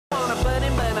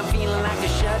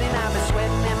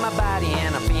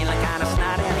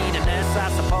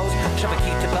shove a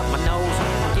Q-tip up my nose.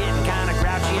 I'm getting kinda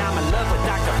grouchy, I'm in love with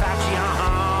Dr. Fauci,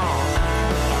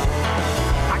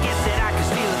 I guess that I could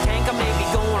steal a tank, or maybe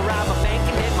go and rob a bank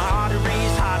and hit my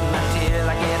arteries harden until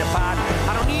I get a pardon.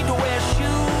 I don't need to wear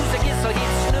shoes, I guess I'll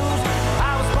hit snooze.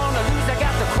 I was born to lose, I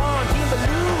got the quarantine blues.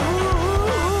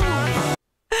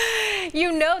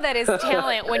 You know that is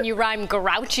talent when you rhyme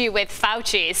grouchy with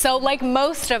Fauci. So like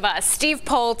most of us, Steve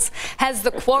Poltz has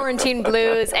the quarantine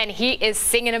blues and he is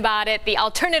singing about it. The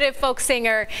alternative folk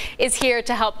singer is here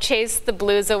to help chase the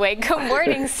blues away. Good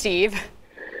morning, Steve.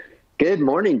 Good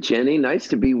morning, Jenny. Nice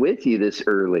to be with you this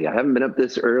early. I haven't been up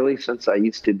this early since I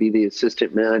used to be the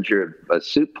assistant manager of a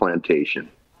soup plantation.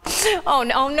 Oh,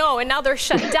 no, and now they're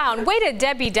shut down. Way to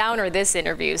Debbie Downer this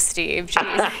interview, Steve.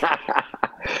 Jeez.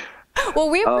 Well,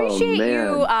 we appreciate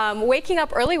you waking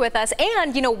up early with us,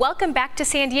 and, you know, welcome back to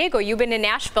San Diego. You've been in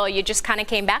Nashville. You just kind of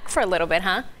came back for a little bit,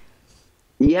 huh?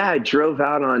 Yeah, I drove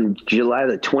out on July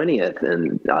the 20th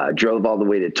and drove all the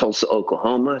way to Tulsa,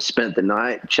 Oklahoma, spent the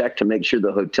night, checked to make sure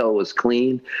the hotel was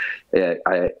clean.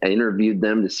 I interviewed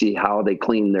them to see how they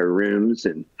cleaned their rooms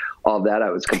and all that. I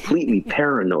was completely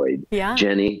paranoid,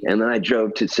 Jenny. And then I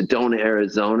drove to Sedona,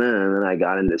 Arizona, and then I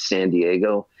got into San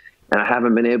Diego. And I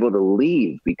haven't been able to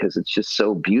leave because it's just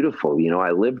so beautiful. You know,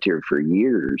 I lived here for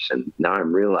years, and now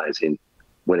I'm realizing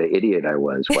what an idiot I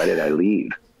was. Why did I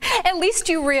leave? At least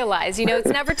you realize, you know, it's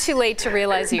never too late to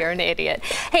realize you're an idiot.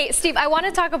 Hey, Steve, I want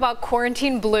to talk about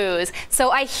quarantine blues.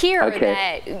 So I hear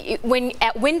that when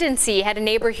at Wind and Sea had a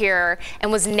neighbor here and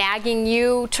was nagging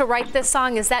you to write this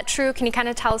song. Is that true? Can you kind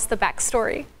of tell us the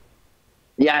backstory?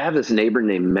 Yeah, I have this neighbor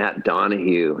named Matt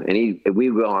Donahue, and we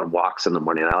go on walks in the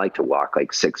morning. I like to walk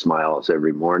like 6 miles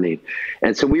every morning.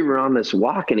 And so we were on this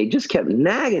walk, and he just kept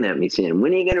nagging at me saying,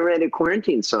 when are you going to write a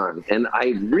quarantine song? And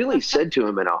I really said to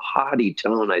him in a haughty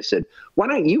tone, I said, why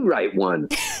don't you write one?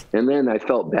 And then I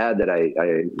felt bad that I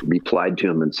replied to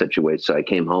him in such a way. So I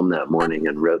came home that morning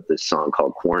and wrote this song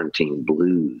called Quarantine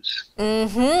Blues.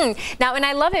 Now, and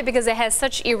I love it because it has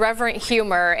such irreverent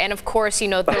humor. And of course, you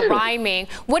know, the rhyming.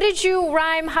 What did you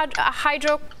rhyme?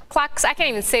 Hydroclox? I can't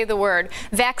even say the word.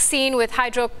 Vaccine with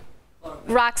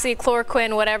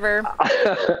hydroxychloroquine, whatever.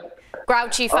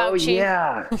 Grouchy Fauci. Oh,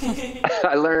 yeah.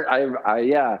 I learned,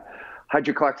 yeah.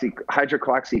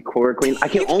 Hydroxychloroquine. I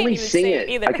can only sing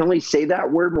it. I can only say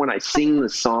that word when I sing the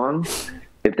song,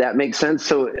 if that makes sense.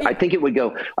 So I think it would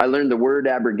go, I learned the word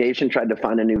abrogation, tried to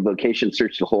find a new vocation,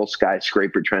 searched the whole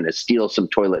skyscraper, trying to steal some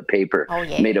toilet paper,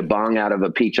 made a bong out of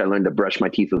a peach. I learned to brush my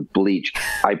teeth with bleach.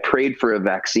 I prayed for a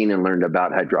vaccine and learned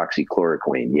about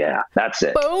hydroxychloroquine. Yeah, that's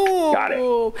it. Boom. Got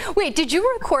it. Wait, did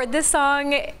you record this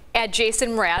song at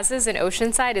Jason Mraz's in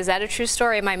Oceanside? Is that a true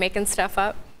story? Am I making stuff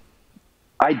up?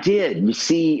 I did. You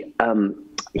see,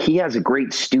 he has a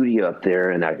great studio up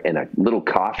there and a little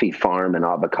coffee farm and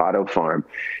avocado farm.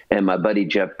 And my buddy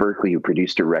Jeff Berkeley, who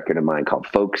produced a record of mine called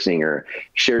Folk Singer,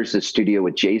 shares the studio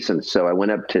with Jason. So I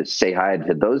went up to say hi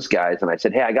to those guys and I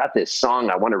said, hey, I got this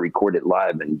song. I want to record it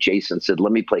live. And Jason said,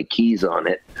 let me play keys on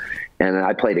it. And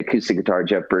I played acoustic guitar.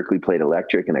 Jeff Berkeley played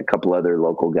electric, and a couple other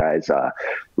local guys,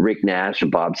 Rick Nash and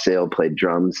Bob Sale, played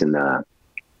drums and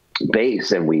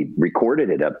bass, and we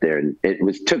recorded it up there, and it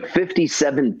took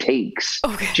 57 takes,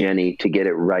 Jenny, to get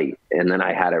it right. And then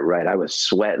I had it right. I was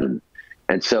sweating.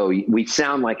 And so we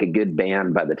sound like a good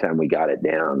band by the time we got it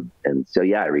down. And so,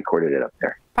 yeah, I recorded it up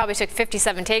there. Probably took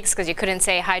 57 takes because you couldn't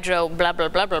say hydro blah, blah,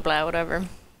 blah, blah, blah, whatever.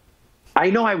 I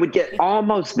know I would get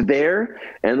almost there,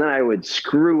 and then I would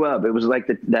screw up. It was like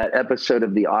that episode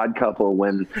of The Odd Couple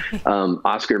when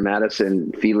Oscar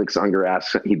Madison, Felix Unger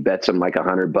asks, he bets him like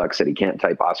 $100 that he can't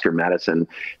type Oscar Madison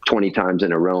 20 times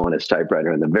in a row on his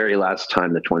typewriter. And the very last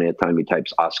time, the 20th time, he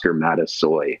types Oscar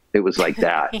Madison. It was like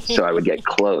that. So I would get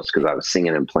close because I was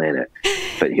singing and playing it.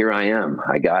 But here I am.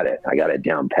 I got it. I got it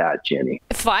down pat, Jenny.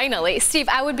 Finally. Steve,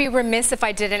 I would be remiss if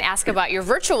I didn't ask about your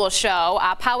virtual show,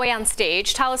 Poway on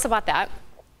Stage. Tell us about that.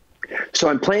 So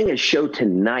I'm playing a show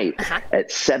tonight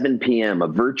at 7 p.m., a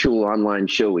virtual online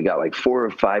show. We got like 4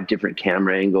 or 5 different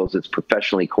camera angles. It's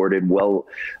professionally recorded, well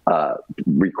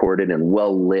recorded and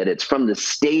well lit. It's from the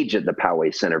stage at the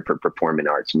Poway Center for Performing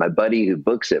Arts. My buddy who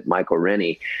books it, Michael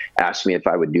Rennie, asked me if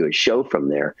I would do a show from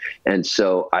there. And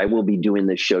so I will be doing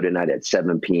this show tonight at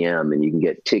 7 p.m. and you can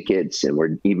get tickets, and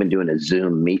we're even doing a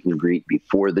Zoom meet and greet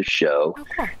before the show.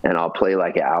 And I'll play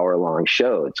like an hour-long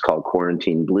show. It's called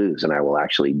Quarantine Blues, and I will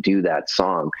actually do that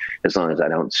song as long as I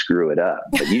don't screw it up.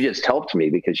 But you just helped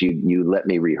me because you let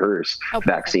me rehearse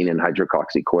vaccine and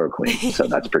hydroxychloroquine, so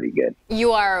that's pretty good.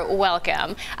 You are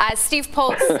welcome. Steve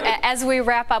Poltz, as we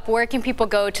wrap up, where can people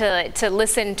go to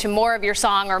listen to more of your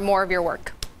song or more of your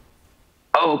work?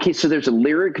 Oh, okay. So there's a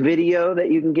lyric video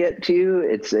that you can get to.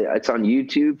 It's on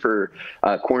YouTube for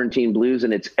Quarantine Blues,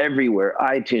 and it's everywhere.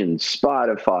 iTunes,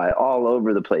 Spotify, all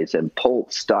over the place. And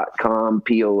Poltz.com,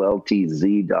 Poltz.com,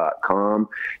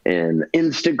 and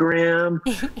Instagram.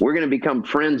 We're going to become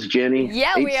friends, Jenny.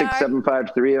 Yeah, we are.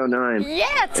 8675309.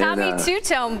 Yeah, Tommy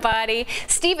Two-Tone, buddy.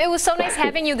 Steve, it was so nice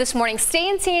having you this morning. Stay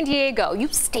in San Diego. You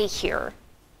stay here.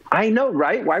 I know,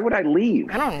 right? Why would I leave?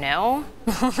 I don't know.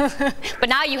 But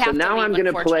now you have to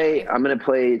leave, I'm going to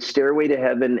play Stairway to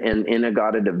Heaven and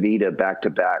Inagata Davida back to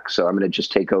back. So I'm going to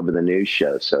just take over the news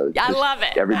show. So I love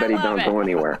it. Everybody don't go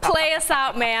anywhere. Play us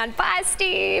out, man. Bye,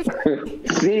 Steve.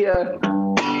 See ya.